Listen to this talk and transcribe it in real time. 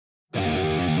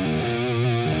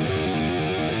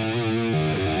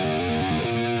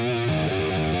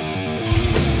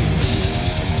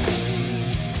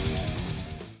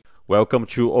Welcome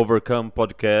to Overcome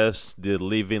Podcast, the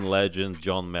living legend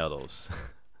John Meadows.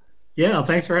 Yeah,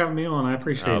 thanks for having me on. I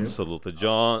appreciate it. Absolutely,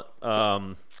 John.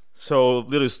 So,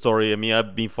 little story. I mean,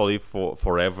 I've been following for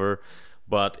forever,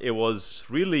 but it was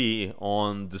really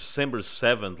on December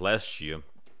 7th last year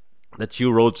that you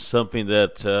wrote something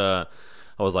that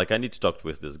I was like, I need to talk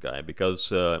with this guy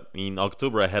because in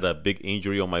October I had a big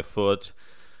injury on my foot,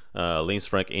 Lance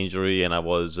Frank injury, and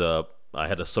I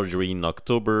had a surgery in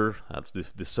October.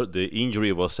 The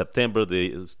injury was September.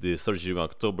 The surgery in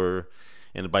October,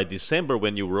 and by December,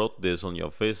 when you wrote this on your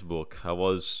Facebook, I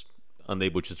was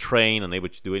unable to train, unable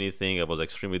to do anything. I was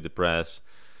extremely depressed.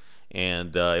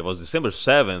 And it was December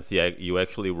 7th. Yeah, you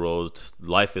actually wrote,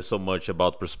 "Life is so much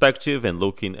about perspective and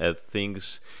looking at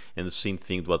things and seeing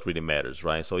things what really matters."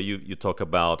 Right. So you talk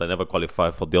about, I never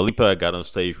qualified for the Olympia. I got on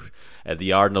stage at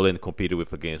the Arnold and competed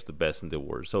with against the best in the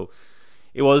world. So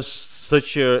it was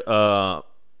such a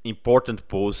important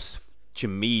post to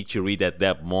me to read at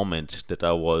that moment that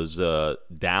I was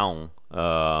down,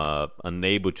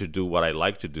 unable to do what I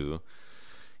like to do,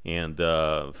 and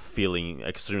feeling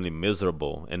extremely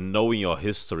miserable. And knowing your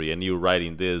history and you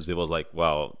writing this, it was like,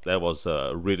 wow, that was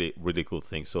a really, really cool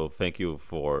thing. So thank you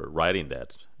for writing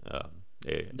that.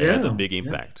 It had a Yeah, big yeah,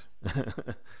 impact.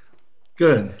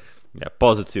 good. Yeah,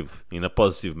 positive in a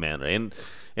positive manner.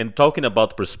 And talking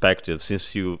about perspective,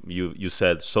 since you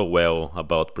said so well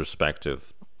about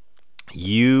perspective,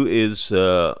 you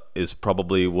is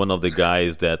probably one of the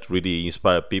guys that really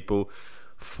inspire people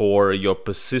for your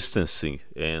persistency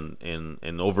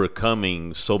and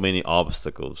overcoming so many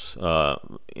obstacles.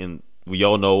 And we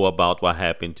all know about what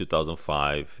happened in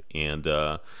 2005, and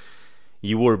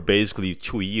you were basically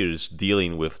 2 years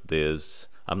dealing with this.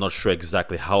 I'm not sure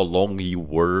exactly how long you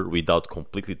were without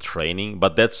completely training,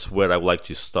 but that's where I would like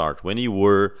to start. When you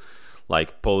were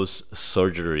like post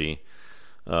surgery,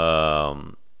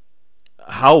 um,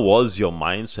 how was your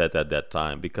mindset at that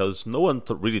time? Because no one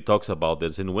really talks about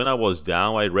this. And when I was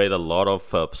down, I read a lot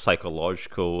of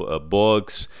psychological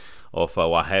books of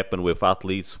what happened with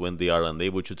athletes when they are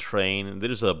unable to train. And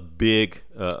there's a big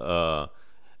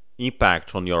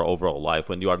impact on your overall life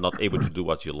when you are not able to do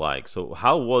what you like. So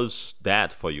how was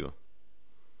that for you?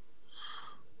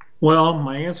 Well,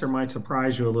 my answer might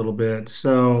surprise you a little bit.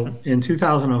 So in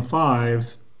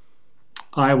 2005,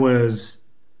 I was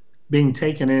being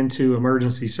taken into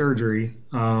emergency surgery,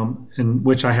 in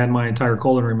which I had my entire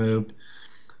colon removed.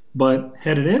 But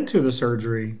headed into the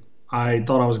surgery, I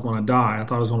thought I was going to die. I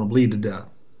thought I was going to bleed to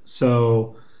death.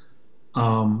 So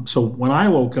when I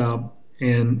woke up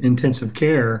in intensive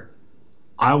care,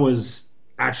 I was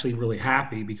actually really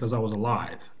happy because I was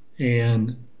alive.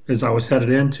 And as I was headed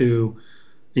into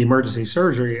the emergency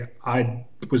surgery, I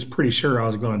was pretty sure I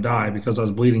was going to die because I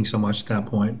was bleeding so much at that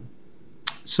point.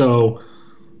 So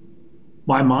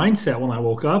my mindset when I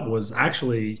woke up was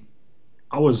actually,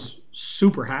 I was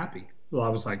super happy. Well, I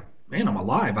was like, man, I'm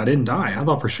alive. I didn't die. I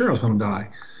thought for sure I was going to die,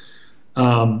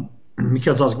 um,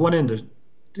 because I was going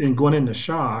into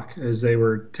shock as they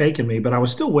were taking me, but I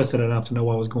was still with it enough to know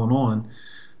what was going on.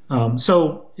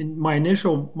 My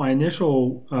initial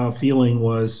feeling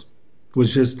was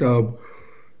just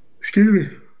excuse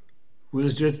me,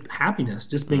 was just happiness,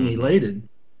 just being Mm-hmm. elated,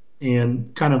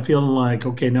 and kind of feeling like,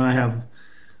 okay, now I have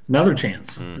another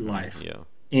chance at Mm-hmm. life. Yeah.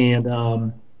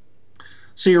 And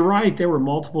so you're right, there were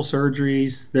multiple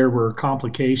surgeries, there were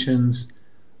complications.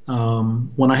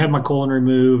 When I had my colon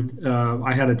removed,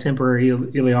 I had a temporary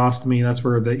ileostomy. That's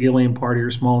where the ileum part of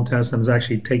your small intestine is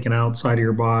actually taken outside of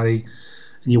your body,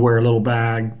 and you wear a little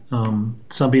bag.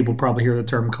 Some people probably hear the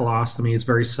term colostomy. It's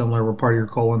very similar, where part of your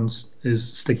colon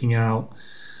is sticking out.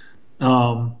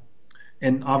 Um,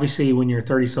 and obviously, when you're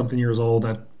 30 something years old,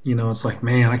 that it's like,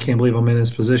 man, I can't believe I'm in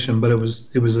this position. But it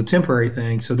was a temporary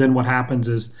thing. So then what happens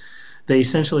is they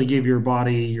essentially give your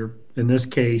body, your in this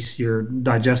case your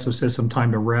digestive system,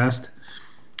 time to rest.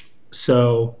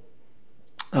 So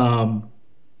um,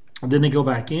 then they go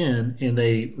back in and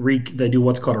they do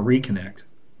what's called a reconnect.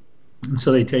 And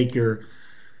so they take your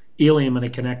ileum and they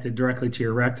connect it directly to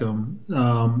your rectum.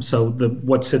 So the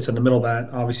what sits in the middle of that,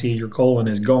 obviously your colon,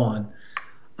 is gone.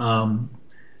 Um,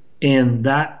 and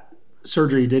that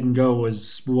surgery didn't go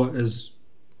as well as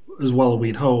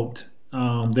we'd hoped.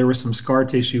 There was some scar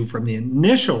tissue from the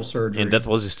initial And that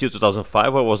surgery. was still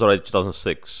 2005 or was already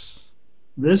 2006?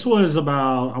 This was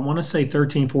about, I want to say,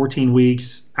 13, 14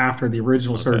 weeks after the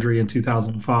original Okay. surgery in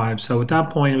 2005. So at that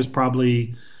point, it was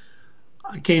probably,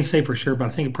 I can't say for sure, but I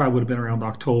think it probably would have been around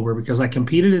October because I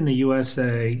competed in the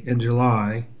USA in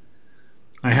July.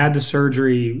 I had the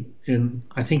surgery in,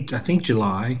 I think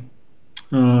July.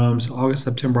 So August,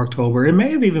 September, October. It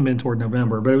may have even been toward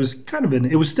November, but it was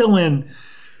still in.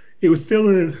 It was still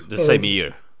in The same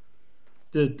year.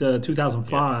 the Yeah.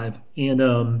 2005,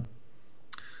 and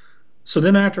so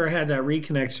then after I had that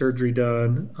reconnect surgery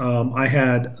done, I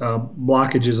had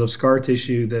blockages of scar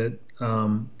tissue that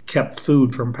kept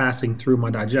food from passing through my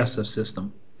digestive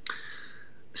system.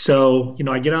 So,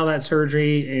 I get out of that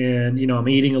surgery and, I'm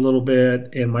eating a little bit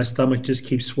and my stomach just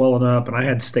keeps swelling up. And I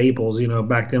had staples,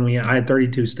 back then I had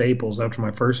 32 staples after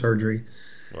my first surgery,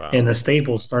 Wow. and the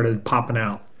staples started popping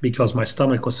out because my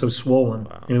stomach was so swollen,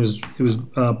 Wow. and it was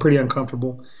pretty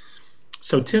uncomfortable.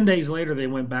 So 10 days later, they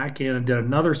went back in and did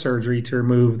another surgery to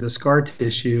remove the scar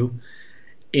tissue.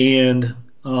 And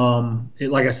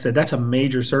like I said, that's a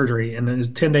major surgery. And then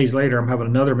 10 days later, I'm having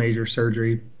another major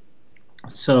surgery.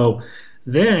 So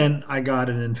then I got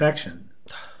an infection.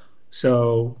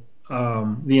 So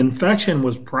the infection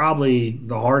was probably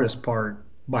the hardest part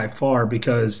by far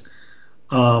because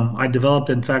I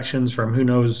developed infections from who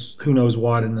knows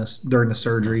what in this during the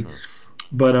surgery. Hmm.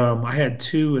 But I had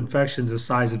two infections the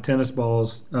size of tennis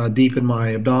balls deep in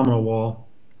my abdominal wall,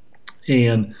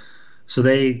 and so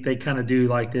they kind of do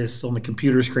like this on the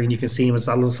computer screen. You can see them. It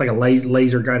looks like a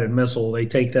laser guided missile. They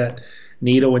take that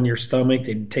needle in your stomach,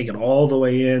 they take it all the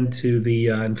way into the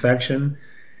infection,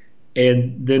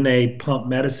 and then they pump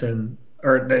medicine,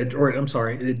 or I'm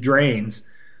sorry, it drains.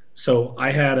 So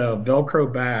I had a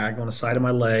Velcro bag on the side of my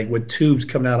leg with tubes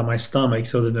coming out of my stomach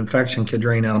so that the infection could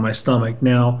drain out of my stomach.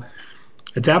 Now,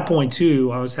 at that point, too,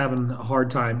 I was having a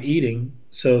hard time eating.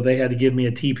 So they had to give me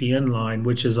a TPN line,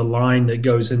 which is a line that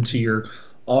goes into your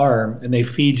arm and they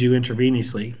feed you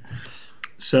intravenously.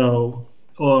 So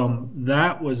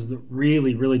that was the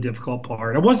really, really difficult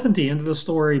part. It wasn't the end of the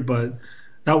story, but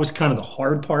that was kind of the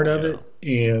hard part of Yeah. it.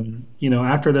 And,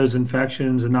 after those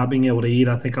infections and not being able to eat,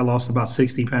 I think I lost about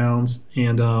 60 pounds.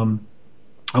 And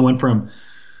I went from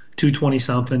 220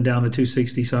 something down to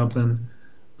 260 something.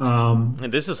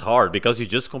 And this is hard because you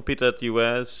just compete at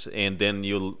US and then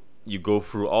you go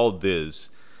through all this.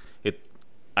 It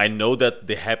I know that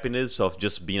the happiness of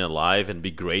just being alive and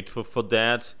be grateful for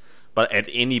that, but at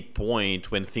any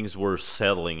point when things were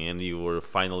settling and you were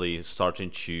finally starting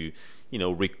to,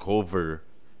 recover,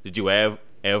 did you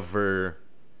ever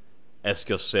ask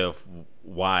yourself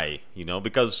why,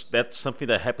 because that's something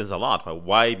that happens a lot. Like,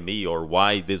 why me, or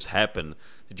why this happened?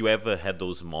 Did you ever had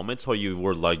those moments, or you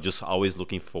were like just always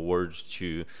looking forward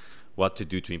to what to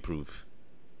do to improve?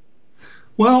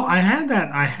 Well, I had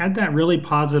that really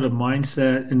positive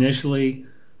mindset initially,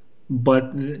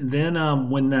 but then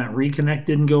when that reconnect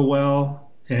didn't go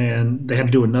well and they had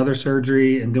to do another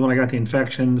surgery, and then when I got the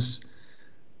infections,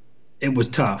 it was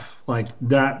tough. Like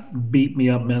that beat me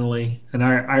up mentally. And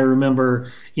I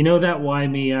remember, that why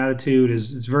me attitude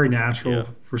is very natural Yeah.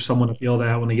 for someone to feel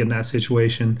that when they get in that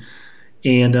situation.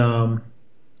 And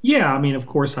yeah, I mean, of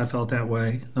course I felt that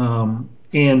way.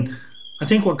 And I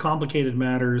think what complicated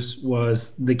matters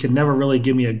was they could never really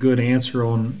give me a good answer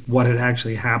on what had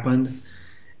actually happened.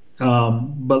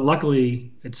 But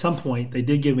luckily, at some point, they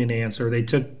did give me an answer. They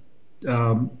took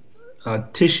um,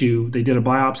 tissue, they did a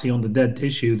biopsy on the dead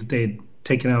tissue that they had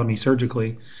taken out of me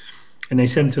surgically, and they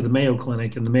sent it to the Mayo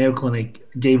Clinic, and the Mayo Clinic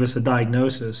gave us a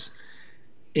diagnosis.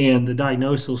 And the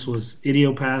diagnosis was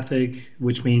idiopathic,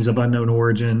 which means of unknown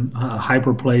origin,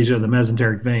 hyperplasia of the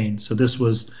mesenteric vein. So this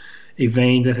was a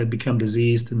vein that had become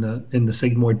diseased in the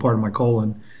sigmoid part of my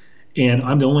colon. And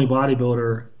I'm the only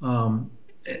bodybuilder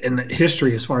in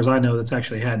history, as far as I know, that's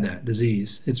actually had that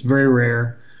disease. It's very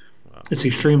rare. Wow. It's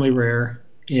extremely rare.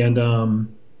 And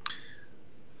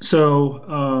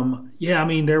so yeah, I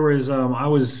mean, there was I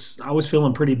was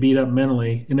feeling pretty beat up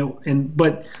mentally,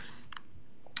 but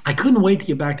I couldn't wait to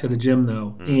get back to the gym though.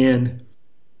 Hmm. And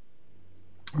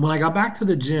when I got back to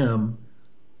the gym,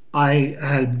 I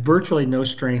had virtually no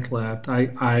strength left.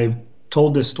 I've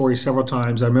told this story several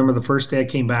times. I remember the first day I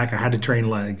came back, I had to train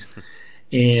legs,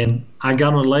 and I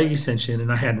got on a leg extension, and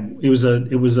it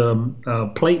was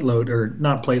a plate load, or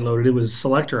not plate loaded. It was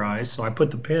selectorized. So I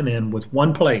put the pin in with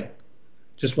one plate,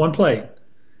 just one plate,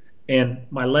 and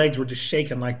my legs were just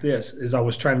shaking like this as I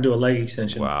was trying to do a leg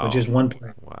extension with Wow. just one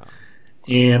plate. Wow.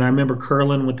 And I remember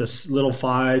curling with this little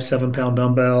 5, 7 pound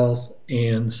dumbbells,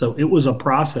 and so it was a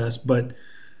process. But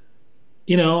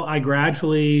I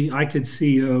gradually I could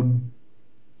see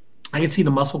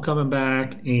the muscle coming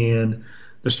back, and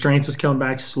the strength was coming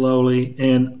back slowly,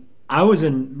 and I was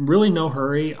in really no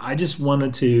hurry. I just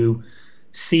wanted to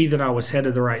see that I was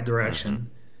headed the right Hmm. direction.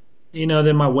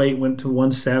 Then my weight went to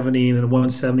 170, then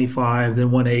 175,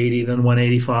 then 180, then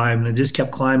 185, and it just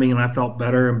kept climbing, and I felt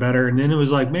better and better. And then it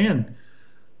was like, man,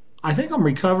 I think I'm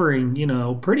recovering,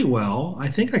 pretty well. I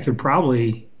think I could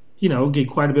probably, get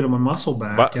quite a bit of my muscle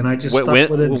back, But and I just when stuck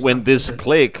with it and when stuck this with it.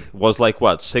 click was like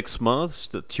what, 6 months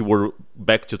that you were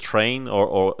back to train,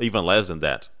 or even less than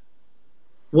that?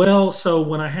 Well, so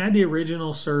when I had the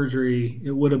original surgery,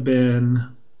 it would have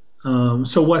been.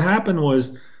 So what happened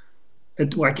was,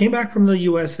 I came back from the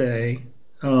USA,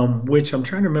 which I'm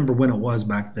trying to remember when it was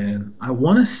back then. I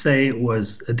want to say it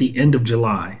was at the end of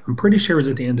July. I'm pretty sure it was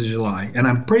at the end of July, and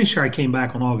I'm pretty sure I came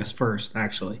back on August 1st,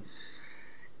 actually.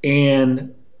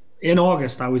 And in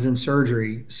August, I was in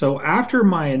surgery. So after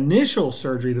my initial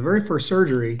surgery, the very first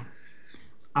surgery,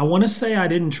 I want to say I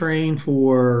didn't train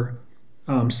for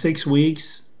 6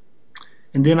 weeks.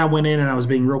 And then I went in and I was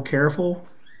being real careful.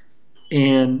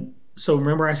 And so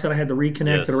remember, I said I had to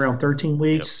reconnect at Yes. around 13 Yep.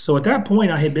 weeks. So at that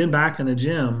point, I had been back in the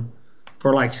gym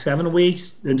for like 7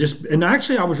 weeks and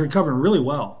actually I was recovering really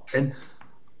well. And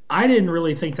I didn't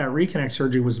really think that reconnect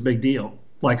surgery was a big deal.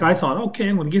 Like I thought, okay,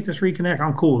 I'm going to get this reconnect.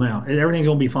 I'm cool now. Everything's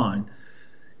going to be fine.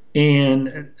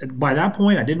 And by that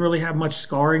point, I didn't really have much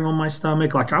scarring on my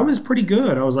stomach. Like I was pretty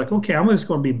good. I was like, okay, I'm just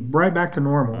going to be right back to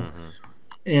normal. Hmm.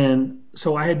 And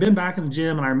so I had been back in the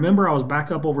gym, and I remember I was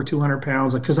back up over 200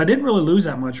 pounds because I didn't really lose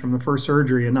that much from the first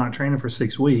surgery and not training for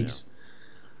six Yeah. weeks.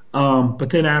 But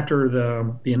then after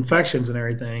the infections and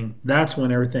everything, that's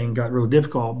when everything got really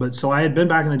difficult. But so I had been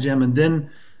back in the gym, and then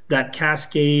that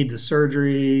cascade, the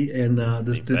surgery, and The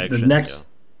the infection. Yeah. next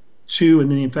two, and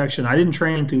then the infection. I didn't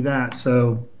train through that,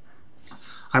 so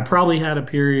I probably had a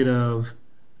period of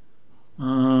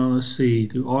let's see,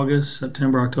 through August,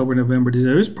 September, October, November,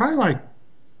 December. It was probably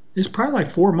like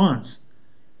 4 months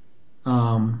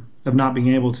of not being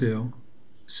able to.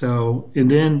 So, and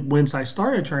then once I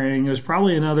started training, it was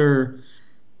probably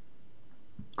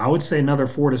I would say another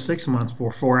 4 to 6 months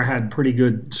before I had pretty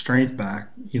good strength back.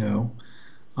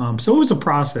 So it was a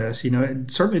process.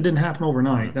 It certainly didn't happen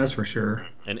overnight, that's Hmm. for sure.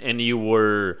 And you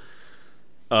were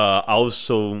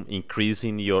also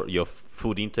increasing your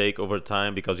food intake over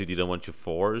time because you didn't want to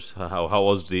force. How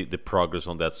was the progress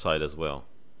on that side as well?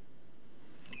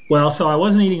 Well, so I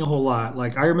wasn't eating a whole lot.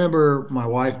 Like I remember my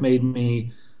wife made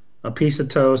me a piece of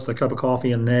toast, a cup of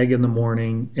coffee, and an egg in the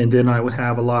morning, and then I would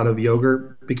have a lot of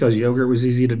yogurt because yogurt was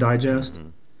easy to digest.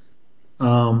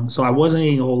 Hmm. So I wasn't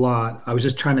eating a whole lot. I was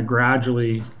just trying to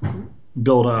gradually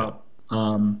build Yeah. up.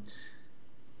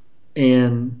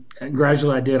 And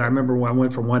gradually I did. I remember when I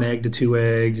went from one egg to two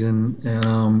eggs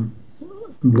and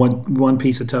one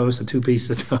piece of toast to two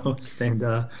pieces of toast. And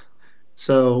I've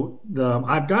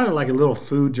got like a little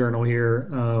food journal here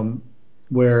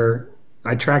where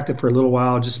I tracked it for a little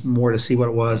while, just more to see what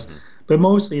it was. Hmm. But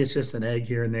mostly it's just an egg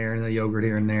here and there and a yogurt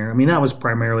here and there. I mean, that was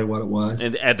primarily what it was.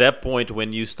 And at that point,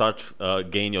 when you start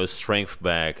gain your strength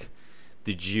back,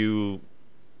 did you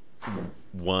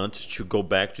want to go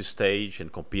back to stage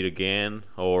and compete again,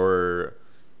 or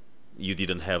you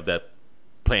didn't have that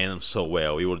plan so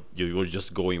well? You were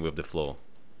just going with the flow.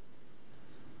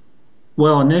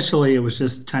 Well, initially it was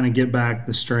just kind of get back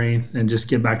the strength and just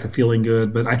get back to feeling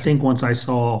good. But I think once I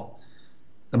saw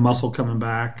the muscle coming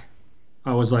back,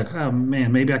 I was like, oh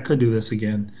man, maybe I could do this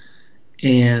again.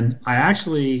 And I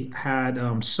actually had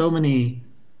so many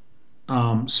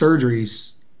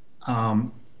surgeries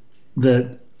um,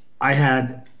 that I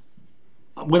had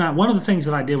one of the things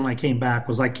that I did when I came back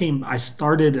was I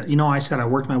started, I said I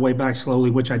worked my way back slowly,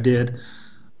 which I did,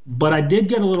 but I did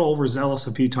get a little overzealous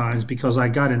a few times because I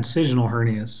got incisional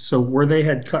hernias. So where they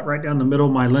had cut right down the middle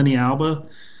of my linea alba,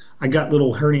 I got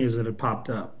little hernias that had popped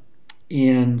up.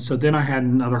 And so then I had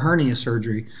another hernia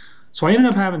surgery. So I ended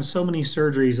up having so many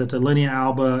surgeries that the linea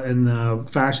alba and the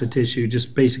fascia tissue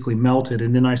just basically melted.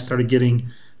 And then I started getting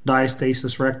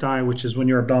diastasis recti, which is when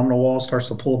your abdominal wall starts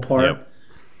to pull Yep. apart.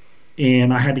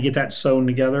 And I had to get that sewn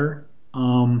together.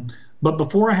 But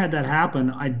before I had that happen,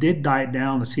 I did diet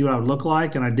down to see what I would look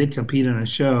like, and I did compete in a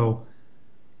show.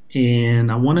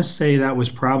 And I want to say that was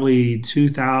probably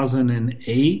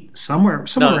 2008, somewhere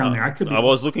around No, there. I could I be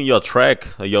was looking your track.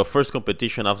 Your first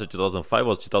competition after 2005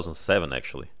 was 2007,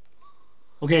 actually.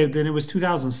 okay. Then it was Yeah.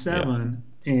 2007,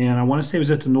 and I want to say it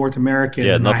was at the North American,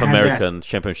 Yeah, and I North had that. American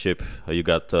Championship. You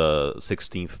got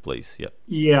 16th place. Yeah.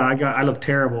 Yeah, I looked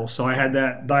terrible. So I had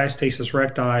that diastasis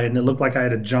recti, and it looked like I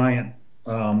had a giant,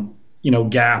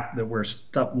 gap that were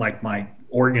stuck, like my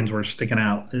organs were sticking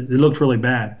out. It looked really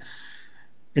bad.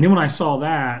 And then when I saw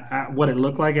that, what it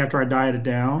looked like after I dieted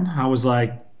down, I was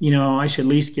like, I should at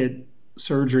least get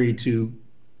surgery to.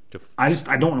 I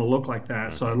don't want to look like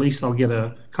that, so Mhm. at least I'll get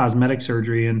a cosmetic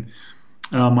surgery. And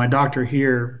my doctor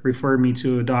here referred me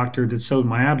to a doctor that sewed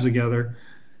my abs together.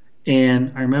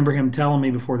 And I remember him telling me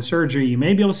before the surgery, you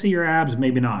may be able to see your abs,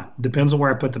 maybe not. Depends on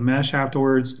where I put the mesh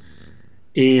afterwards.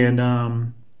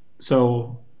 And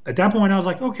so at that point, I was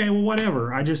like, okay, well,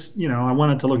 whatever. I just, I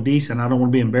want it to look decent. I don't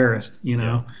want to be embarrassed,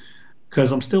 Yeah.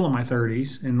 because I'm still in my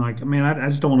 30s. And like, man, I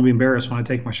just don't want to be embarrassed when I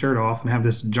take my shirt off and have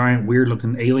this giant, weird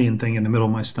looking alien thing in the middle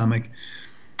of my stomach.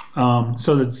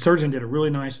 So the surgeon did a really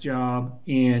nice job.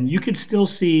 And you could still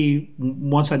see,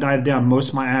 once I dieted down, most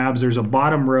of my abs. There's a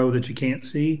bottom row that you can't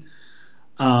see.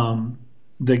 Um,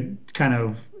 the kind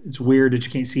of, it's weird that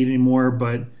you can't see it anymore,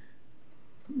 but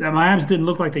my abs didn't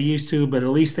look like they used to, but at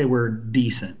least they were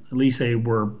decent. At least they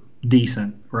were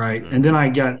decent, right? And then Hmm. I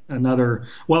got another.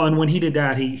 Well, and when he did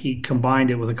that, he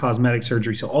combined it with a cosmetic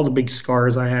surgery. So all the big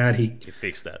scars I had, He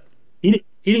fixed that. he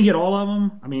didn't get all of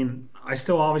them. I mean, I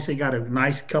still obviously got a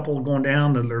nice couple going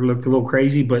down that looked a little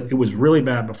crazy, but it was really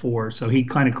bad before. So he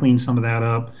kind of cleaned some of that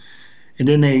up. And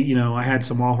then I had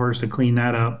some offers to clean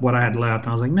that up, what I had left.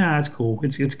 And I was like, nah, it's cool.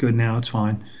 It's good now. It's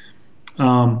fine.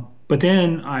 But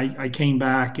then I came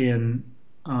back and,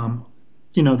 um,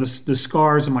 the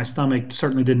scars in my stomach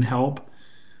certainly didn't help,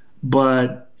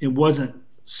 but it wasn't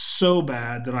so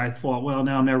bad that I thought, well,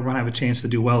 now I'm never going to have a chance to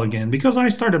do well again because I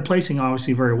started placing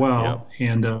obviously very Yeah. well.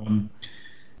 And,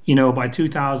 by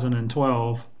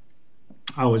 2012,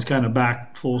 I was kind of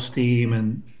back full steam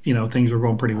and, things were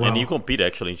going pretty And you well. compete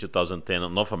actually in 2010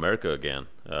 in North America again,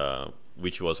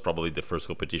 which was probably the first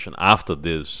competition after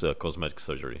this cosmetic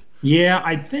surgery. Yeah,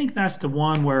 I think that's the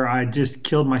one where I just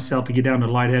killed myself to get down to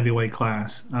light heavyweight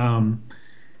class.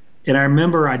 And I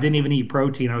remember I didn't even eat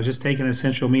protein. I was just taking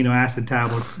essential amino acid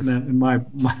tablets. And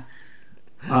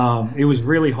it was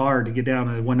really hard to get down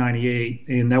to 198,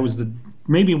 and that was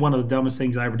maybe one of the dumbest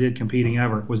things I ever did competing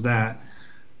ever was that.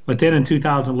 But then in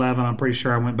 2011, I'm pretty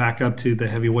sure I went back up to the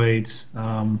heavyweights,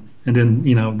 and then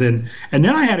and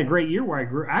then I had a great year where I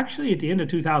grew. Actually, at the end of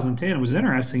 2010, it was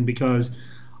interesting because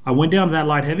I went down to that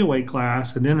light heavyweight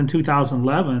class, and then in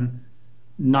 2011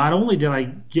 not only did I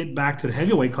get back to the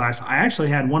heavyweight class, I actually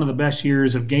had one of the best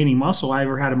years of gaining muscle I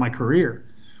ever had in my career.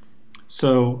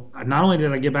 So not only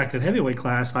did I get back to the heavyweight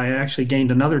class, I actually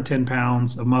gained another 10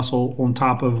 pounds of muscle on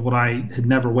top of what I had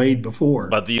never weighed before.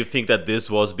 But do you think that this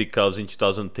was because in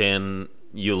 2010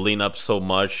 you lean up so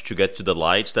much to get to the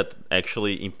light that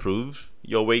actually improved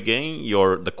your weight gain,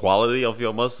 the quality of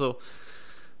your muscle?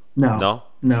 No,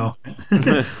 No. no,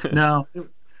 no.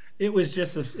 It was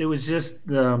just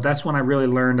that's when I really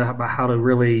learned about how to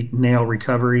really nail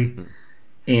recovery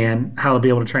and how to be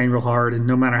able to train real hard. And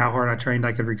no matter how hard I trained,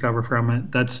 I could recover from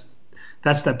it. That's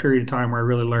that period of time where I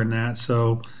really learned that.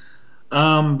 So,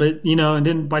 but and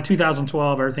then by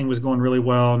 2012, everything was going really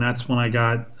well, and that's when I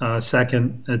got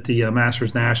second at the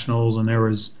Masters Nationals, and there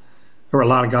were a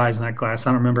lot of guys in that class.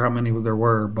 I don't remember how many there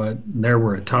were, but there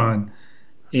were a ton.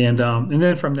 And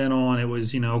then from then on, it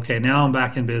was okay. Now I'm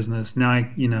back in business. Now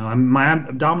my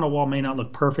abdominal wall may not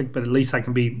look perfect, but at least I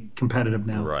can be competitive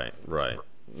now. Right, right.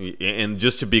 And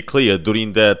just to be clear,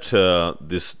 during that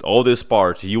this all this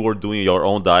part, you were doing your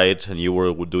own diet and you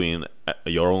were doing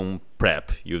your own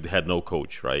prep. You had no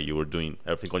coach, right? You were doing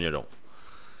everything on your own.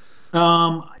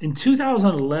 In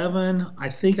 2011, I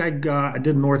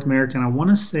did North American. I want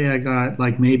to say I got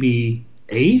like maybe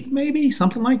eighth, maybe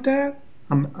something like that.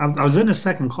 I was in a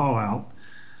second call out.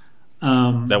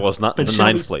 That was not But the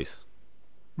ninth Shelby's place.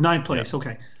 ninth Yeah. place.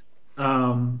 Okay.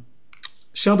 Um,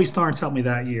 Shelby Starnes helped me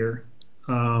that year.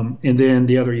 And then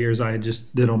the other years I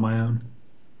just did on my own.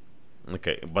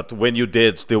 Okay, but when you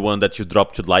did the one that you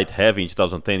dropped to light heavy in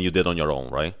 2010, you did on your own,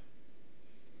 right?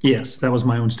 Yes, that was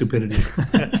my own stupidity.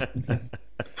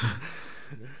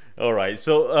 All right.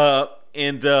 So,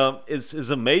 it's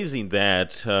amazing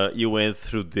that you went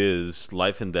through this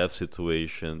life and death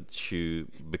situation to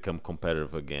become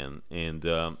competitive again, and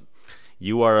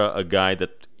you are a guy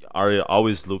that are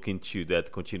always looking to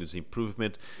that continuous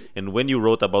improvement. And when you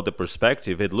wrote about the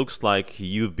perspective, it looks like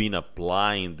you've been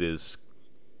applying this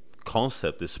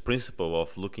concept, this principle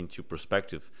of looking to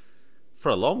perspective for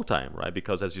a long time, right?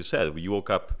 Because as you said, you woke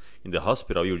up in the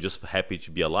hospital, you were just happy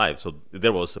to be alive. So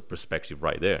there was a perspective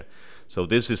right there. So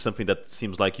this is something that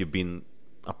seems like you've been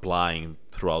applying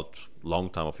throughout long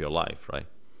time of your life, right?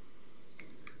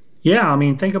 Yeah, I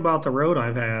mean, think about the road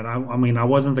I've had. I mean, I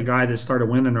wasn't the guy that started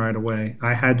winning right away.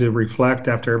 I had to reflect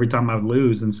after every time I would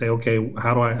lose and say, okay,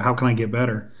 how can I get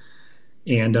better?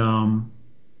 And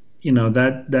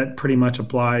that pretty much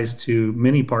applies to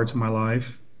many parts of my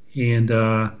life. And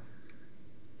when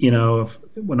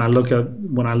I look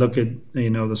at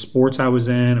the sports I was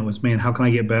in, it was, man, how can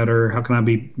I get better? How can I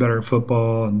be better at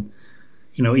football? And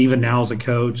even now as a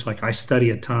coach, like I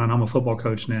study a ton. I'm a football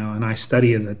coach now, and I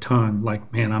study it a ton.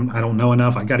 Like, man, I don't know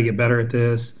enough. I got to get better at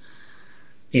this.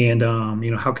 And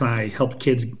how can I help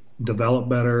kids develop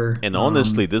better. And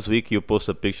honestly, this week you post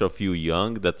a picture of you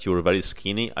young that you were very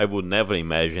skinny. I would never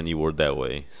imagine you were that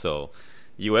way. So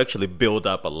you actually build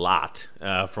up a lot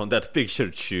from that picture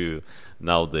to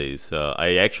nowadays.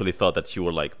 I actually thought that you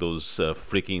were like those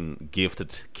freaking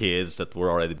gifted kids that were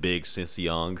already big since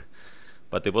young,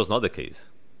 but it was not the case.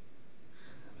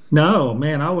 No,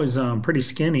 man, I was pretty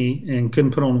skinny and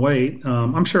couldn't put on weight.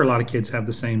 I'm sure a lot of kids have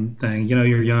the same thing. You know,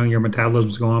 you're young, your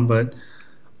metabolism's going,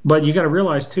 but you got to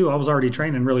realize too, I was already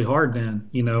training really hard then.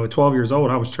 You know, at 12 years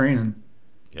old, I was training,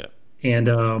 Yeah. and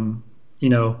you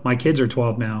know, my kids are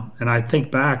 12 now, and I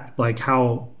think back like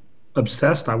how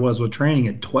obsessed I was with training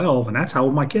at 12, and that's how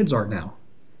old my kids are now.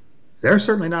 They're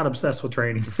certainly not obsessed with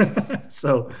training.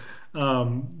 So,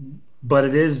 but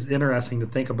it is interesting to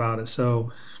think about it.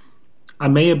 So I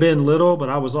may have been little, but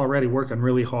I was already working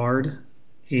really hard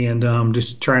and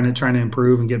just trying to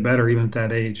improve and get better even at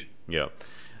that age. Yeah.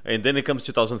 And then it comes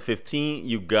 2015,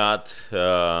 you got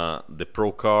the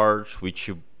Pro Card, which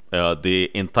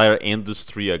the entire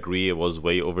industry agree it was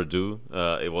way overdue.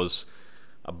 It was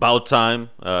about time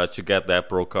to get that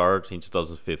Pro Card in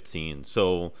 2015.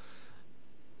 So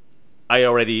I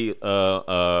already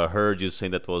heard you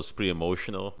saying that was pretty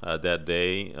emotional that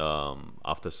day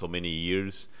after so many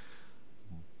years.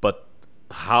 But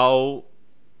how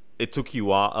it took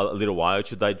you a little while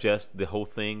to digest the whole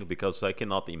thing, because I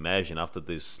cannot imagine after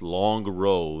this long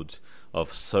road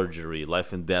of surgery,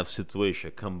 life and death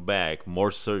situation, come back, more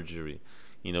surgery,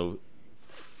 you know,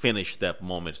 finish that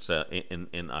moment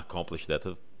and accomplish that.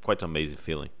 Quite amazing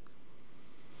feeling.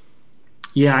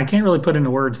 Yeah, I can't really put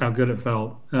into words how good it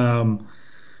felt. You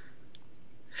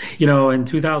know, in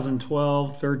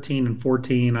 2012, 13, and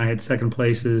 14, I had second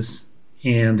places.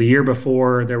 And the year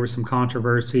before, there was some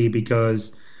controversy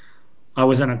because I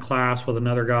was in a class with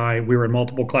another guy. We were in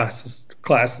multiple classes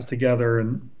together,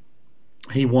 and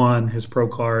he won his pro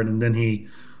card. And then he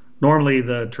normally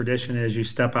the tradition is you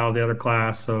step out of the other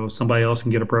class so somebody else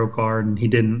can get a pro card, and he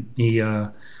didn't.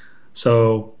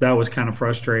 So that was kind of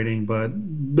frustrating, but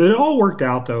it all worked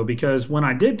out though, because when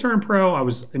I did turn pro, I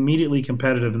was immediately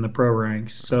competitive in the pro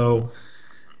ranks. So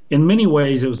in many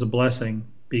ways, it was a blessing,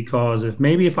 because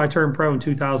if I turned pro in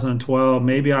 2012,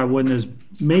 maybe I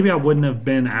wouldn't have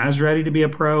been as ready to be a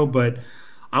pro, but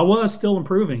I was still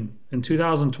improving in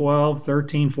 2012,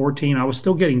 13, 14. I was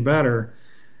still getting better,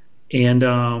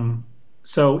 and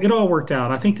so it all worked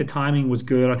out. I think the timing was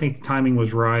good. I think the timing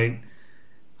was right.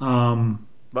 Um,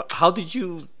 But how did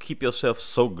you keep yourself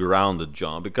so grounded,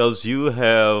 John? Because you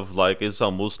have like it's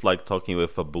almost like talking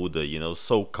with a Buddha, you know,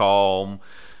 so calm,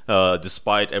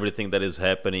 despite everything that is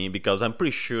happening. Because I'm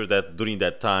pretty sure that during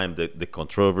that time, the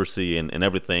controversy and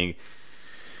everything,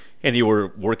 and you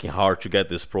were working hard to get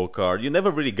this pro card. You never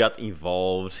really got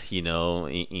involved, you know,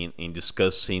 in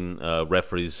discussing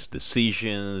referees'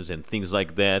 decisions and things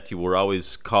like that. You were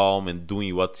always calm and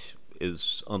doing what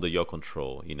is under your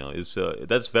control. You know, it's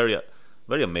that's very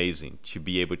amazing to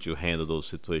be able to handle those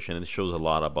situations, and it shows a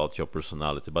lot about your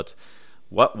personality. But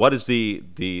what is the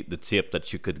tip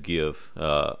that you could give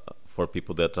for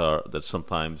people that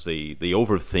sometimes they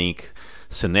overthink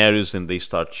scenarios and they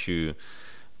start to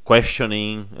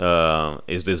questioning,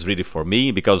 is this really for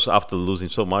me? Because after losing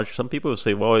so much, some people will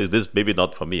say, well, is this maybe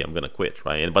not for me, I'm gonna quit,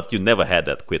 right? But you never had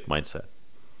that quit mindset.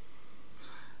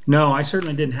 no, I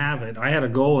certainly didn't have it. I had a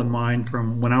goal in mind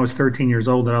from when I was 13 years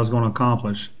old that I was going to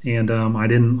accomplish, and I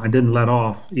didn't let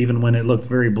off even when it looked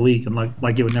very bleak and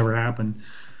like it would never happen.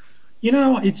 You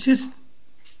know, it's just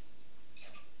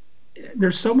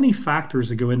there's so many factors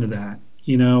that go into that.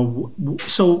 You know,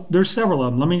 so there's several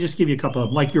of them. Let me just give you a couple of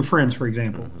them, like your friends, for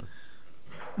example.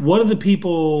 What are the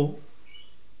people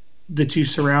that you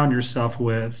surround yourself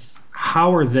with?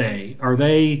 How are they? Are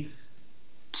they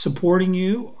supporting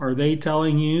you? Are they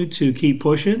telling you to keep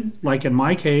pushing? Like in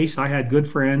my case, I had good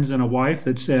friends and a wife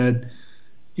that said,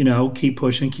 you know, keep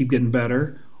pushing, keep getting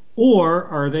better. Or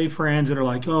are they friends that are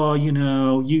like, oh, you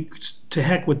know, you to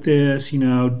heck with this, you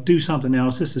know, do something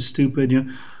else. This is stupid. You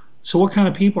know, so what kind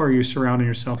of people are you surrounding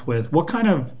yourself with? What kind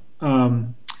of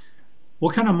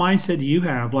mindset do you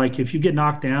have? Like, if you get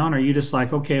knocked down, are you just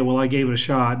like, okay, well, I gave it a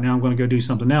shot. Now I'm going to go do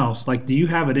something else. Like, do you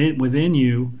have within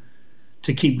you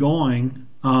to keep going?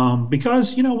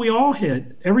 Because you know,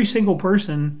 every single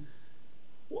person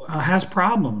has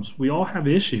problems. We all have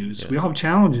issues. Yeah. We all have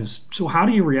challenges. So how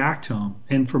do you react to them?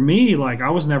 And for me, like,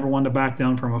 I was never one to back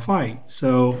down from a fight.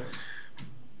 So,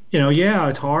 you know, yeah,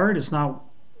 it's hard.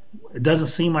 It doesn't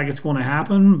seem like it's going to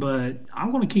happen, but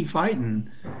I'm going to keep fighting,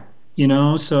 you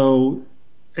know? So,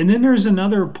 and then there's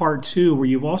another part too, where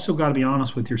you've also got to be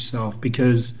honest with yourself,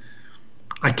 because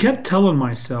I kept telling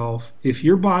myself, if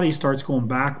your body starts going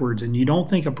backwards and you don't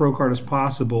think a pro card is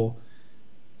possible,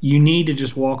 you need to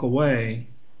just walk away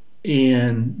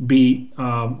and be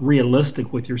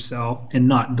realistic with yourself and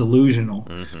not delusional.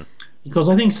 Hmm. Because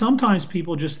I think sometimes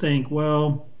people just think,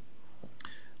 well,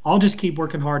 I'll just keep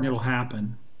working hard and it'll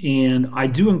happen. And I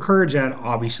do encourage that,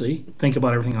 obviously. Think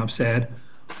about everything I've said.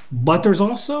 But there's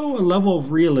also a level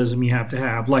of realism you have to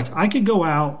have. Like, I could go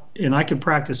out and I could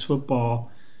practice football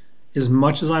as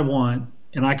much as I want,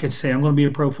 and I could say I'm going to be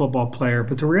a pro football player.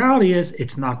 But the reality is,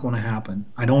 it's not going to happen.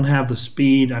 I don't have the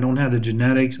speed. I don't have the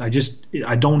genetics. I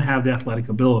don't have the athletic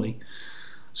ability.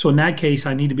 So in that case,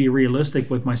 I need to be realistic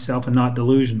with myself and not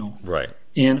delusional. Right.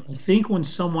 And I think when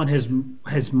someone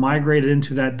has migrated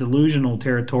into that delusional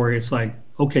territory, it's like,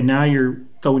 okay, now you're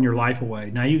throwing your life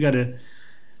away. Now you got to,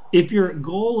 if your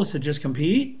goal is to just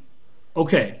compete,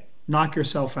 okay, knock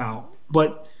yourself out.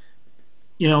 But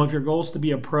if your goal is to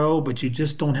be a pro, but you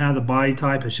just don't have the body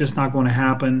type, it's just not going to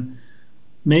happen.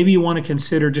 Maybe you want to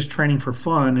consider just training for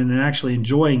fun and then actually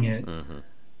enjoying it,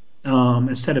 Hmm.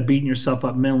 instead of beating yourself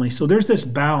up mentally. So there's this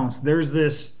balance. There's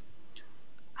this,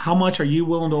 how much are you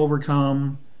willing to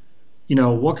overcome?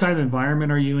 What kind of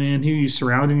environment are you in? Who are you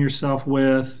surrounding yourself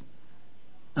with?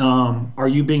 Are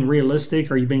you being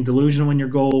realistic? Are you being delusional in your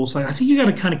goals? Like, I think you got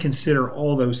to kind of consider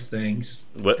all those things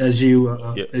But as you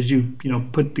yeah.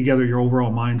 put together your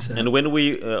overall mindset. And when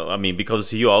I mean,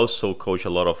 because you also coach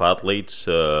a lot of athletes,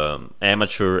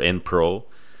 amateur and pro,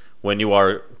 when you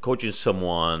are coaching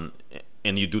someone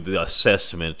and you do the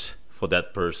assessment for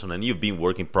that person, and you've been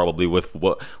working probably with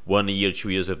 1 year, 2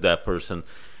 years with that person,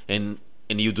 and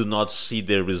you do not see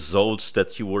the results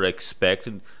that you were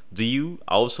expecting, do you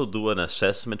also do an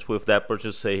assessment with that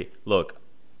person? Say, look,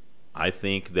 I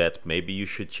think that maybe you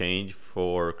should change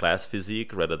for class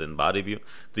physique rather than bodybuilding.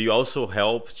 Do you also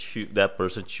help that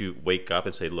person to wake up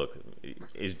and say, look,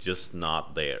 it's just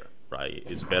not there, right?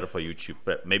 It's better for you to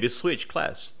maybe switch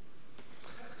class.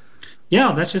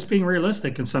 Yeah, that's just being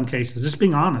realistic in some cases. Just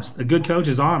being honest. A good coach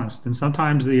is honest, and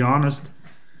sometimes the honest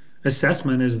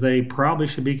assessment is they probably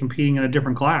should be competing in a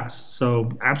different class.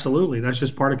 So absolutely, that's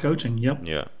just part of coaching. Yep.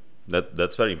 Yeah,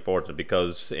 that's very important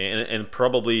because and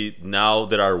probably now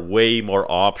there are way more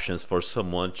options for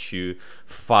someone to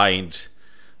find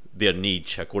their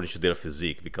niche according to their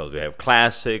physique because we have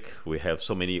classic, we have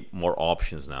so many more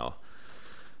options now,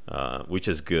 which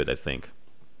is good, I think.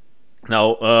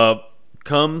 Now,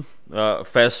 come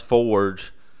fast forward,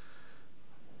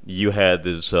 you had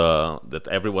this that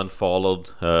everyone followed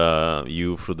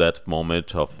you through that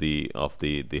moment of the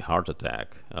heart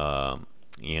attack,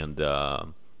 and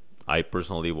I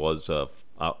personally was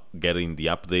getting the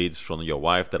updates from your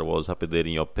wife that was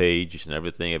updating your page and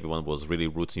everything. Everyone was really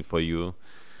rooting for you.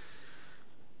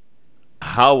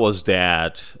 How was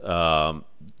that?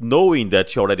 Knowing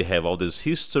that you already have all this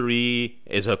history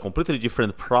is a completely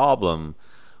different problem,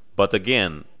 but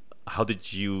again, how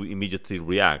did you immediately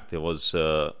react? It was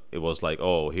like,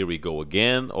 oh, here we go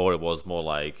again, or it was more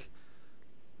like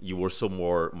you were so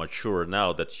more mature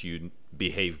now that you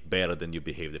behave better than you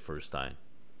behaved the first time.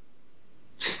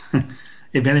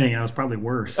 If anything, I was probably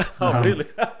worse. Oh, really?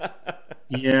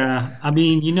 Yeah, I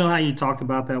mean, you know how you talked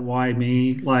about that why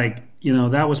me? Like,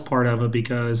 that was part of it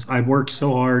because I worked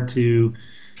so hard to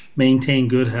maintain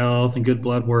good health and good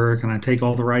blood work, and I take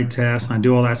all the right tests and I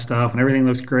do all that stuff, and everything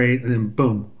looks great, and then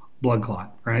boom, blood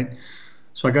clot, right?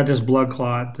 So I got this blood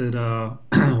clot that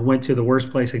went to the worst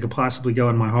place it could possibly go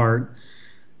in my heart,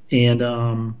 and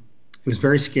it was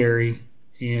very scary.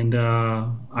 And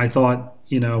I thought,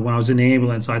 when I was in the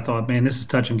ambulance, I thought, man, this is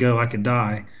touch and go. I could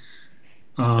die.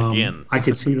 Again. I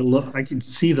could see the look. I could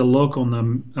see the look on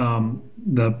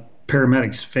the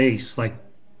paramedic's face, like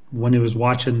when he was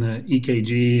watching the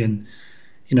EKG, and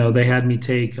they had me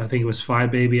take, I think it was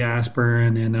 5-baby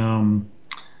aspirin and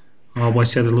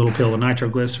what's the other little pill, the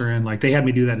nitroglycerin. Like they had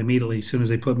me do that immediately as soon as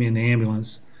they put me in the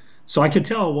ambulance. So I could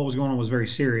tell what was going on was very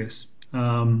serious.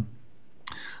 So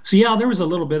yeah, there was a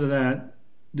little bit of that.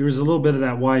 There was a little bit of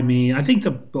that. Why me? I think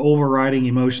the overriding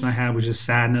emotion I had was just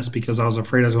sadness because I was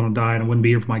afraid I was going to die and I wouldn't be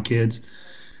here for my kids.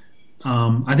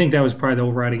 I think that was probably the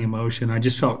overriding emotion. I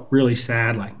just felt really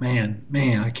sad, like man,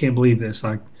 I can't believe this.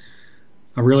 Like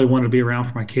I really wanted to be around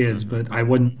for my kids, Hmm. but I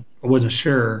wasn't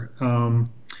sure.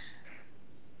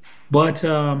 But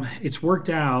it's worked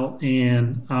out,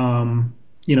 and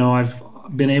I've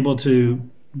been able to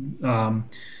um,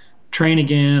 train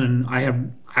again, and I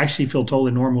actually feel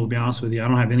totally normal, to be honest with you. I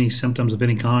don't have any symptoms of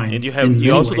any And kind. you In you many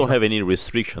also ways, don't have any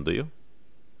restriction, do you?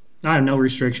 I have no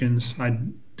restrictions. I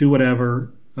do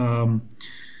whatever, and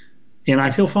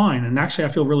I feel fine. And actually, I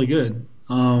feel really good.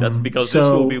 That's because this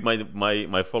will be So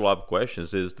my follow up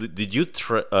questions. Is did you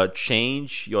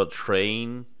change your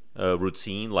train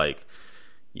routine? Like,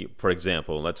 for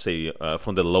example, let's say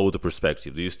from the load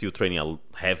perspective, do you still training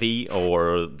heavy,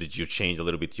 or did you change a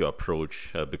little bit your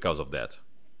approach because of that?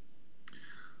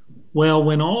 well,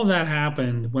 when all of that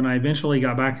happened, when I eventually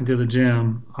got back into the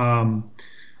gym,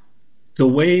 the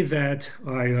way that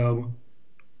I'm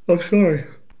sorry,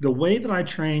 the way that I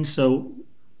train. So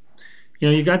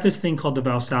you got this thing called the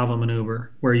Valsalva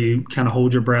maneuver, where you kind of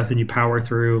hold your breath and you power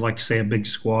through, like say a big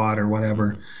squat or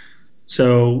whatever. Hmm.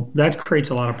 So that creates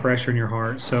a lot of pressure in your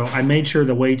heart. So I made sure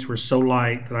the weights were so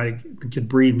light that I could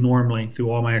breathe normally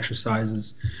through all my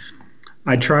exercises.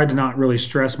 I tried to not really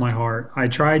stress my heart. I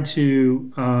tried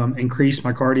to increase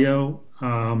my cardio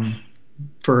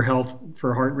for health,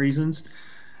 for heart reasons.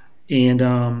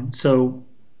 And so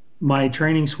my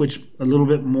training switched a little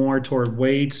bit more toward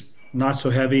weights, not so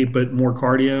heavy, but more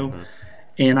cardio. Hmm.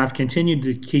 And I've continued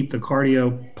to keep the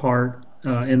cardio part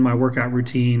in my workout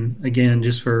routine, again,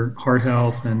 just for heart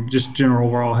health and just general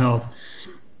overall health.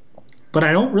 But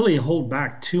I don't really hold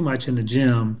back too much in the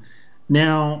gym.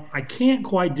 Now, I can't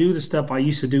quite do the stuff I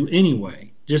used to do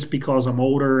anyway, just because I'm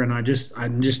older and I'm just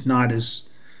not as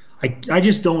I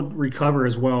just don't recover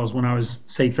as well as when I was,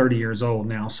 say, 30 years old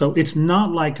now. So it's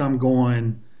not like I'm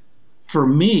going, for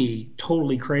me,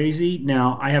 totally crazy.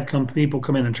 Now, I have people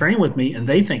come in and train with me and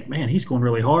they think, man, he's going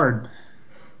really hard.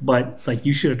 But it's like,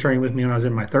 you should have trained with me when I was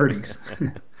in my 30s.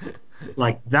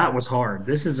 Like, that was hard.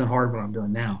 This isn't hard what I'm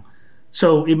doing now.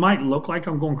 So it might look like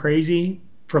I'm going crazy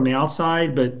from the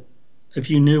outside, but if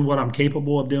you knew what I'm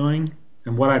capable of doing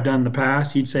and what I've done in the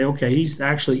past, you'd say, okay, he's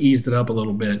actually eased it up a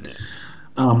little bit,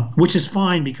 Yeah. which is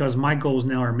fine because my goals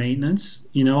now are maintenance.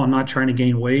 I'm not trying to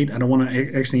gain weight. I don't want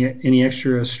to actually any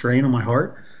extra strain on my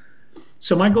heart.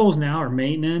 So my goals now are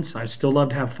maintenance. I still love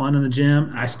to have fun in the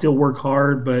gym. I still work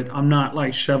hard, but I'm not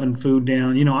like shoving food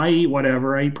down. I eat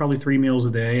whatever. I eat probably 3 meals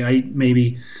a day. I eat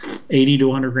maybe 80 to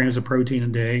 100 grams of protein a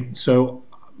day. So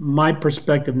my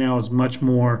perspective now is much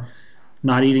more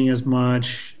not eating as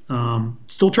much,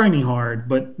 still training hard,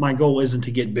 but my goal isn't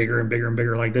to get bigger and bigger and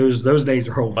bigger. Like those days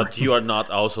are over. But you are not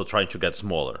also trying to get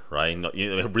smaller, right?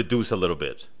 Reduce a little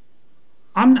bit.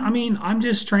 I'm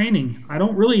just training. I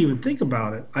don't really even think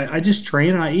about it. I just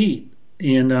train and I eat.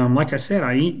 And like I said,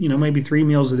 I eat, maybe 3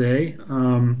 meals a day.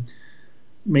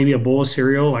 Maybe a bowl of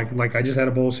cereal. Like I just had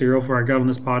a bowl of cereal before I got on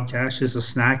this podcast, just a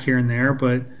snack here and there.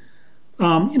 But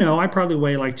I probably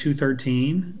weigh like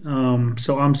 213.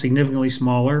 So I'm significantly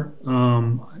smaller.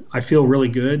 I feel really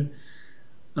good.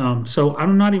 So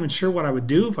I'm not even sure what I would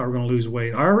do if I were going to lose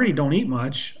weight. I already don't eat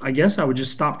much. I guess I would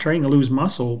just stop training to lose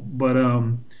muscle. But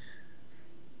I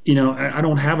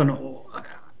don't have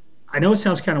I know it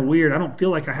sounds kind of weird. I don't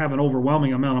feel like I have an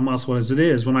overwhelming amount of muscle as it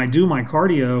is. When I do my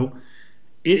cardio,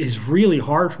 it is really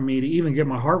hard for me to even get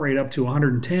my heart rate up to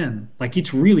 110. Like,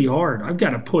 it's really hard. I've got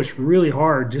to push really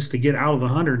hard just to get out of the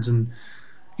hundreds.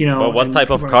 But what And type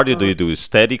of people are like, cardio do you do?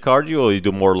 Steady cardio, or you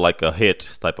do more like a hit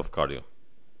type of cardio?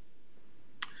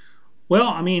 well,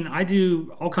 I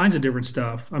do all kinds of different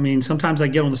stuff. Sometimes I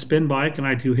get on the spin bike and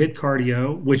I do hit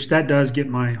cardio, which that does get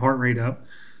my heart rate up.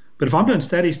 But if I'm doing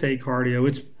steady state cardio,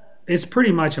 it's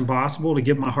pretty much impossible to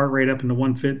get my heart rate up into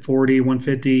 140,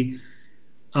 150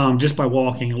 just by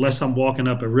walking, unless I'm walking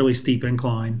up a really steep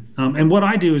incline. And what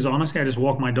I do is honestly, I just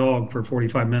walk my dog for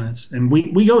 45 minutes, and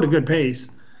we go to good pace.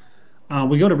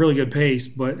 We go to really good pace,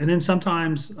 and then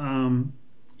sometimes, one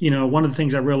of the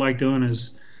things I really like doing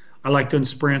is I like doing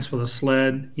sprints with a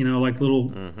sled. Like little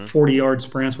Hmm. 40-yard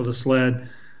sprints with a sled.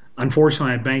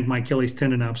 Unfortunately, I banged my Achilles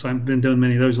tendon up, so I haven't been doing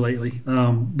many of those lately.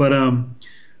 But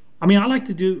I like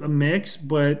to do a mix,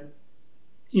 but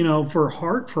for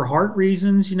heart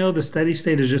reasons, the steady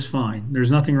state is just fine.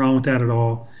 There's nothing wrong with that at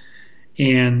all.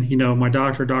 And my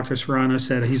doctor, Dr. Serrano,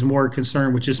 said he's more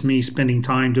concerned with just me spending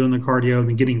time doing the cardio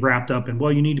than getting wrapped up in,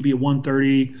 well, you need to be at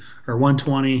 130 or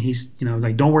 120. He's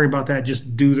like, don't worry about that.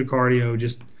 Just do the cardio.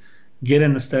 Just get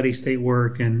in the steady state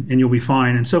work, and you'll be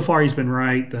fine. And so far, he's been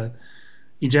right. The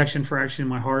ejection fraction in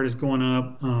my heart is going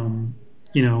up.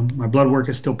 My blood work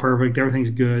is still perfect. Everything's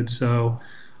good. So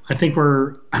I think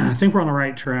we're on the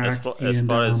right As track. far as, And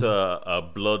far as a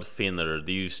blood thinner,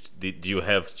 do you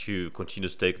have to continue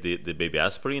to take the baby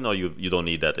aspirin, or you don't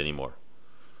need that anymore?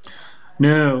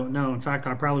 no, no. In fact,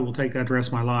 I probably will take that the rest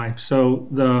of my life. So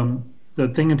the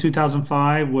thing in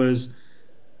 2005 was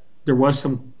there was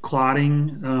some clotting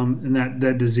in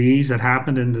that disease that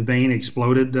happened, and the vein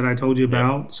exploded that I told you Yep.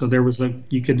 about. So there was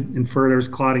you could infer there was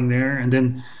clotting there, and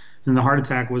the heart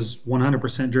attack was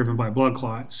 100% driven by blood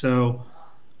clot. So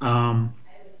um,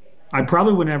 I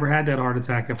probably would never had that heart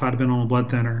attack if I'd been on a blood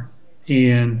thinner.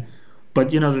 And But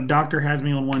the doctor has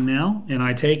me on one now, and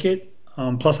I take it.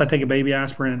 Plus, I take a baby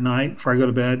aspirin at night before I go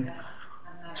to bed.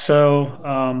 So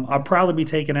I'll probably be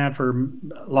taking that for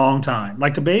a long time.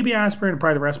 Like the baby aspirin,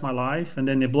 probably the rest of my life, and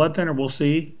then the blood thinner, we'll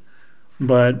see.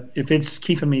 But if it's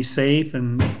keeping me safe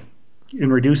and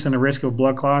reducing the risk of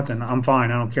blood clot, then I'm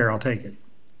fine. I don't care. I'll take it.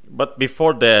 But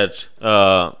before that,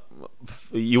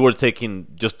 you were taking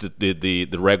just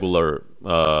the regular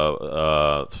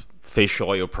fish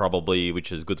oil, probably,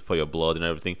 which is good for your blood and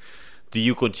everything. Do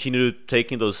you continue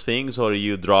taking those things, or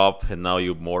you drop and now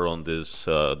you're more on this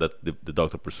that the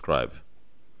doctor prescribed?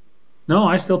 No,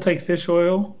 I still take fish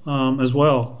oil as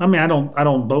well. I mean, I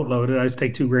don't boatload it. I just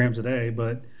take 2 grams a day,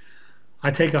 but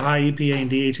I take a high EPA and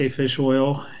DHA fish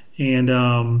oil, and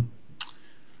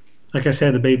like I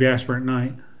said, the baby aspirin at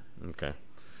night. Okay.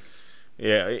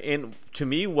 Yeah, and to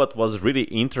me, what was really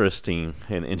interesting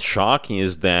and shocking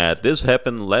is that this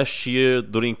happened last year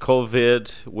during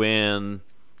COVID when,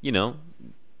 you know,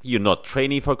 you're not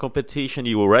training for competition.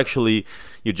 You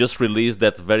just released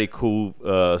that very cool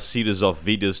series of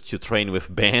videos to train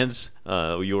with bands.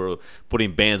 You were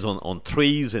putting bands on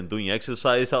trees and doing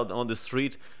exercise out on the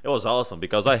street. It was awesome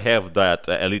because I have that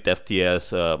Elite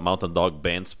FTS Mountain Dog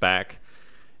Bands pack.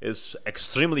 Is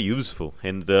extremely useful,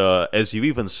 and as you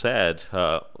even said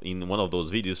in one of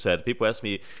those videos, said people ask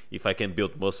me if I can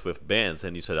build muscle with bands,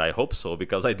 and you said I hope so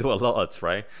because I do a lot,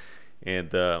 right?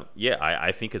 And yeah,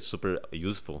 I think it's super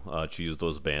useful to use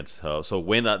those bands. So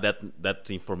when that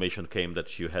information came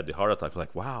that you had the heart attack,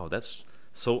 like wow, that's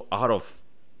so out of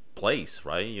place,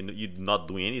 right? You're not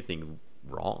doing anything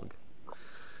wrong.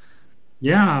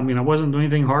 Yeah, I mean, I wasn't doing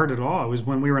anything hard at all. It was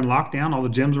when we were in lockdown, all the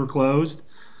gyms were closed.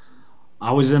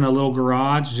 I was in a little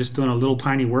garage just doing a little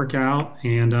tiny workout,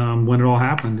 and when it all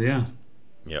happened, yeah.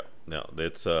 Yeah, no,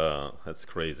 that's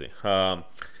crazy. Now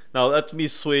let me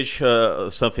switch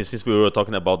something since we were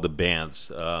talking about the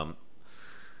bands.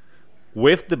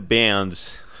 With the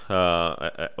bands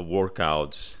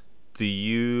workouts, do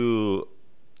you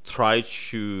try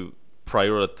to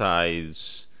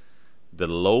prioritize the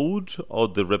load or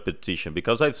the repetition?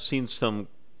 Because I've seen some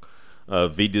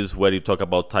videos where you talk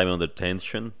about time under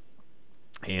tension,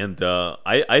 and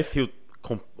I feel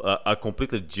a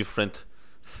completely different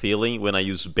feeling when I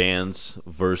use bands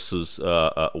versus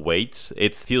weights.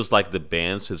 It feels like the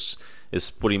bands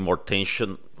is putting more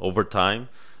tension over time.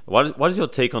 What is your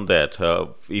take on that?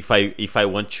 If I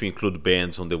want to include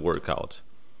bands on the workout.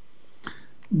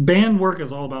 Band work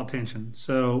is all about tension.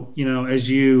 So, as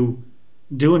you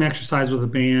do an exercise with a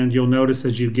band, you'll notice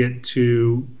as you get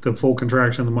to the full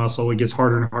contraction of the muscle, it gets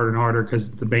harder and harder and harder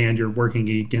because the band you're working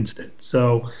against it.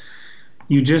 So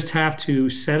you just have to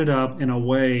set it up in a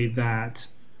way that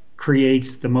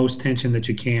creates the most tension that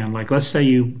you can. Like let's say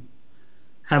you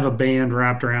have a band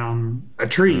wrapped around a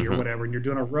tree or Mm-hmm. whatever, and you're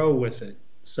doing a row with it.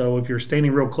 So if you're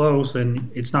standing real close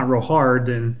and it's not real hard,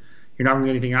 then you're not going to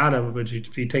get anything out of it. But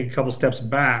if you take a couple steps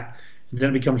back, then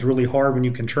it becomes really hard when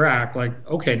you contract. Like,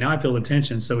 okay, now I feel the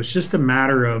tension. So it's just a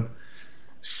matter of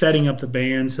setting up the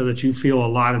band so that you feel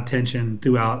a lot of tension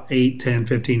throughout 8, 10,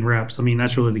 15 reps. I mean,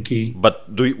 that's really the key. But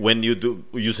when you do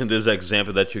using this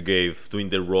example that you gave, doing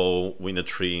the roll in a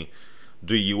tree,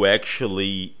 do you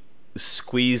actually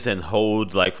squeeze and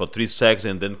hold like for 3 seconds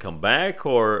and then come back,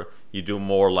 or you do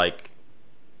more like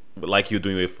you're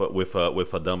doing with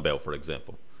a dumbbell, for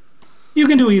example? You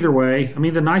can do either way. I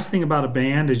mean, the nice thing about a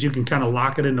band is you can kind of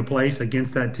lock it into place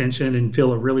against that tension and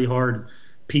feel a really hard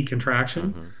peak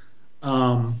contraction.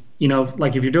 Mm-hmm.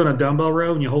 Like if you're doing a dumbbell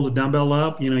row and you hold a dumbbell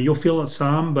up, you'll feel it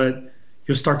some, but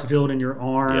you'll start to feel it in your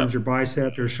arms, Yep. your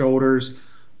biceps, your shoulders.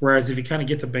 Whereas if you kind of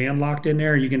get the band locked in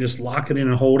there, you can just lock it in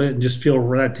and hold it and just feel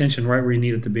that tension right where you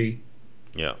need it to be.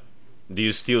 Yeah. Do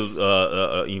you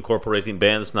still incorporating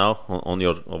bands now on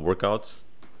your workouts?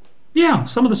 Yeah,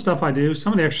 some of the stuff I do,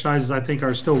 some of the exercises I think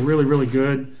are still really, really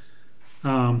good.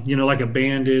 Like a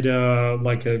banded,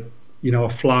 a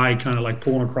fly kind of like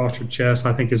pulling across your chest,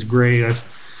 I think is great.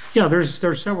 Yeah, there's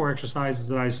several exercises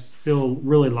that I still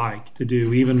really like to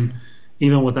do, even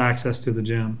with access to the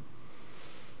gym.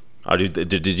 Are the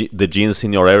gyms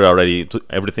in your area already?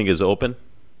 Everything is open.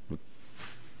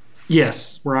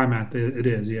 Yes, where I'm at, it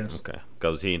is. Yes. Okay,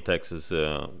 because here in Texas,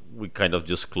 we kind of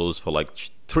just closed for like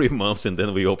 3 months and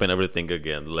then we open everything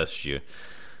again last year.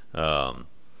 Um,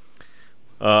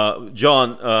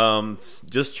 John,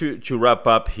 just to wrap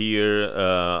up here,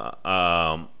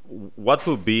 what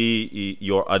would be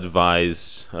your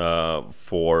advice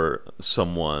for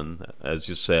someone, as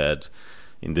you said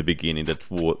in the beginning,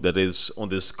 that is on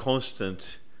this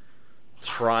constant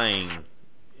trying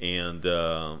and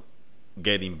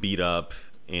getting beat up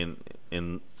and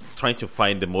trying to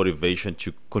find the motivation to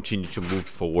continue to move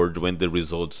forward when the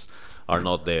results are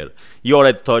not there. You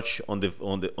already touched on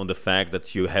the fact that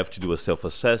you have to do a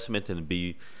self-assessment and be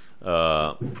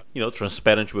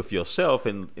transparent with yourself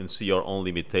and see your own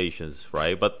limitations,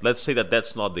 right? But let's say that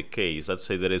that's not the case. Let's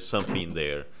say there is something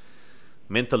there,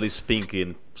 mentally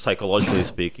speaking, psychologically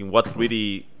speaking. What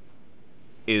really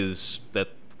is that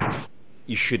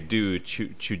you should do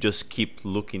to just keep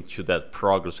looking to that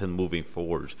progress and moving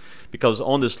forward? Because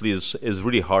honestly is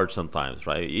really hard sometimes,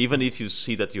 right? Even if you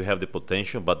see that you have the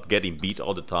potential, but getting beat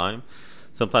all the time,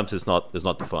 sometimes it's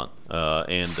not fun,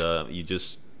 and you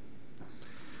just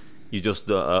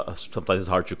sometimes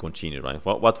it's hard to continue, right?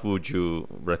 What would you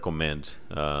recommend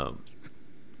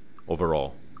overall?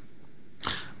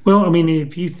 Well, I mean,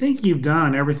 if you think you've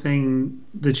done everything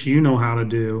that you know how to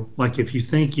do, like if you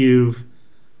think you've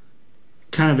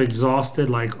kind of exhausted,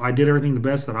 like I did everything the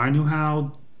best that I knew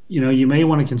how, you may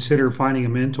want to consider finding a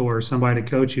mentor or somebody to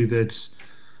coach you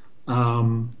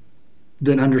um,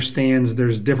 that understands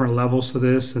there's different levels to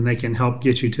this and they can help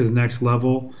get you to the next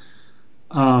level.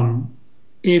 Um,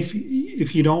 if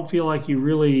you don't feel like you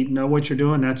really know what you're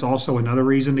doing, that's also another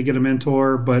reason to get a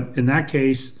mentor. But in that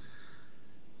case,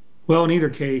 well, in either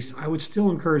case, I would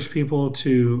still encourage people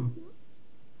to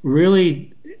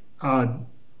really uh,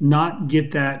 not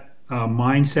get that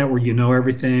mindset where you know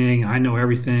everything, I know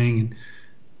everything, and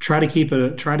try to keep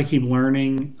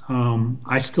learning.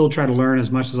 I still try to learn as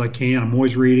much as I can. I'm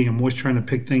always reading. I'm always trying to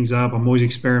pick things up. I'm always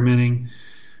experimenting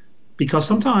because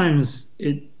sometimes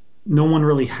no one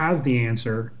really has the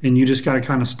answer, and you just got to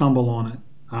kind of stumble on it.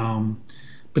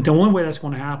 But the only way that's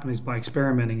going to happen is by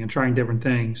experimenting and trying different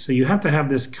things. So you have to have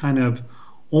this kind of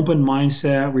open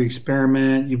mindset where you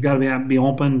experiment. You've got to be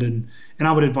open, and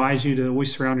I would advise you to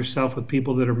always surround yourself with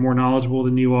people that are more knowledgeable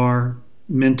than you are,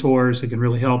 mentors that can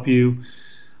really help you.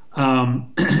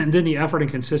 And then the effort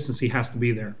and consistency has to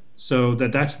be there. So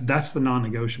that's the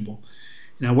non-negotiable.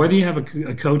 Now, whether you have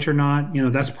a coach or not,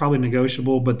 that's probably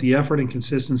negotiable, but the effort and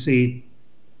consistency,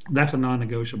 that's a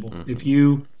non-negotiable. Hmm. If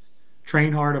you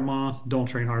train hard a month, don't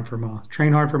train hard for a month.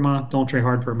 Train hard for a month, don't train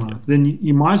hard for a month. Then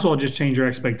you might as well just change your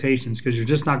expectations because you're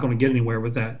just not going to get anywhere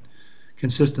with that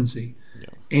consistency. Yeah.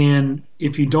 And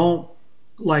if you don't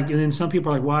and then some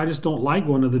people are like, well, I just don't like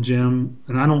going to the gym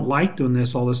and I don't like doing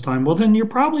this all this time. Well, then you're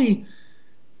probably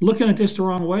looking at this the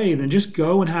wrong way. Then just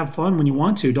go and have fun when you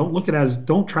want to. Don't look at it as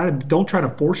don't try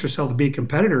to force yourself to be a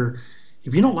competitor.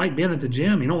 If you don't like being at the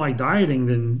gym, you don't like dieting,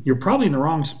 then you're probably in the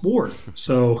wrong sport.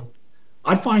 So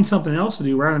I'd find something else to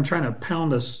do rather than trying to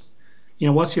pound us.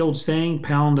 What's the old saying?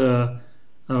 Pound a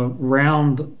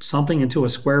round something into a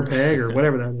square peg or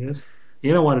whatever that is.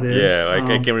 You know what it is. Yeah, I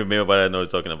can't remember, but I know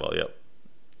what you're talking about. Yep.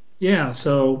 Yeah.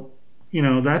 So,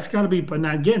 that's got to be, but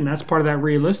now again, that's part of that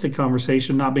realistic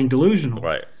conversation, not being delusional,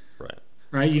 Right. Right.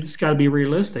 right? You just got to be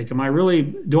realistic. Do I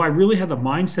really have the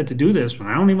mindset to do this when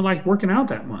I don't even like working out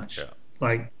that much? Yeah.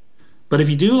 Like, but if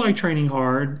you do like training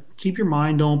hard, keep your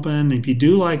mind open. If you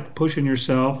do like pushing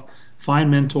yourself, find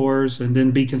mentors and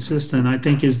then be consistent, I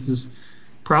think is this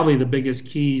probably the biggest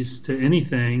keys to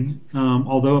anything.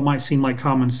 Although it might seem like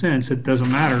common sense, it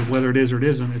doesn't matter whether it is or it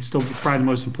isn't. It's still probably the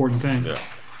most important thing. Yeah.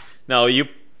 Now you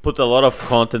put a lot of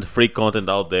content, free content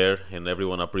out there, and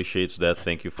everyone appreciates that.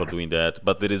 Thank you for doing that.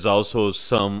 But there is also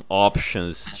some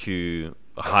options to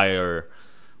hire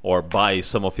or buy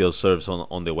some of your service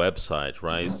on the website,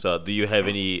 right? So do you have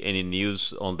any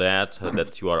news on that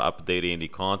that you are updating any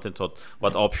content? Or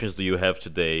what options do you have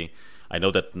today? I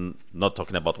know that not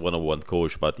talking about one-on-one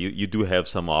coach, but you do have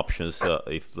some options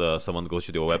if someone goes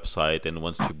to your website and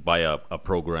wants to buy a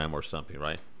program or something,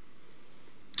 right?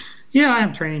 Yeah, I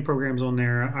have training programs on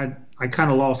there. I kind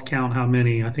of lost count how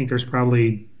many. I think there's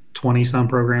probably 20 some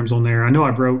programs on there. I know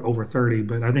I've wrote over 30,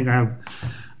 but I think I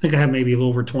have maybe a little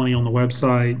over 20 on the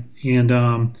website. And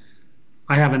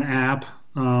I have an app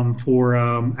for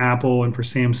Apple and for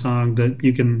Samsung that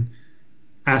you can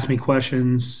ask me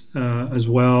questions as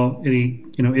well. Any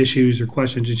issues or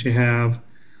questions that you have,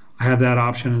 I have that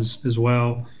option as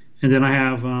well. And then I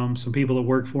have some people that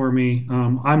work for me.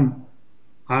 I'm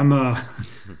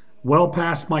well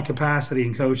past my capacity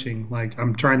in coaching. Like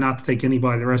I'm trying not to take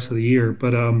anybody the rest of the year,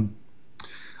 but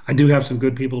I do have some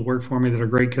good people that work for me that are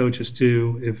great coaches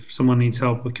too. If someone needs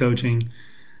help with coaching,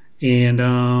 and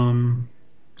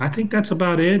I think that's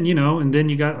about it. And then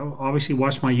you got obviously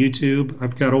watch my YouTube.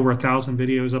 I've got over 1,000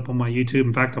 videos up on my YouTube.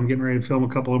 In fact, I'm getting ready to film a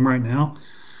couple of them right now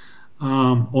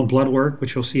on blood work,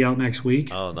 which you'll see out next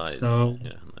week. Oh, nice. So,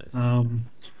 Yeah, nice.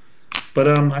 but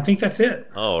I think that's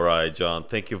it. All right, John.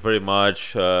 Thank you very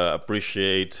much.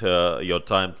 Appreciate your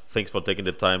time. Thanks for taking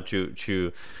the time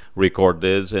to record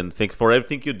this, and thanks for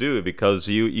everything you do because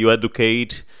you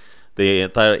educate the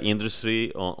entire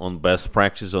industry on best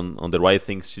practice, on the right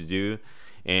things to do,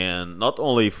 and not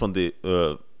only from the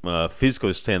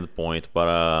physical standpoint,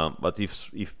 but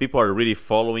if people are really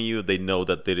following you, they know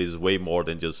that there is way more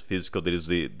than just physical. There is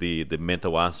the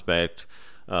mental aspect,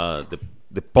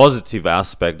 the positive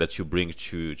aspect that you bring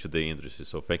to the industry.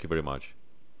 So thank you very much.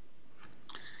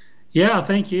 Yeah,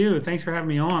 thank you. Thanks for having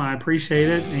me on. I appreciate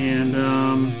it, and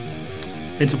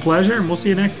it's a pleasure. And we'll see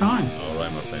you next time. All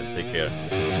right, my friend. Take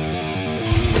care.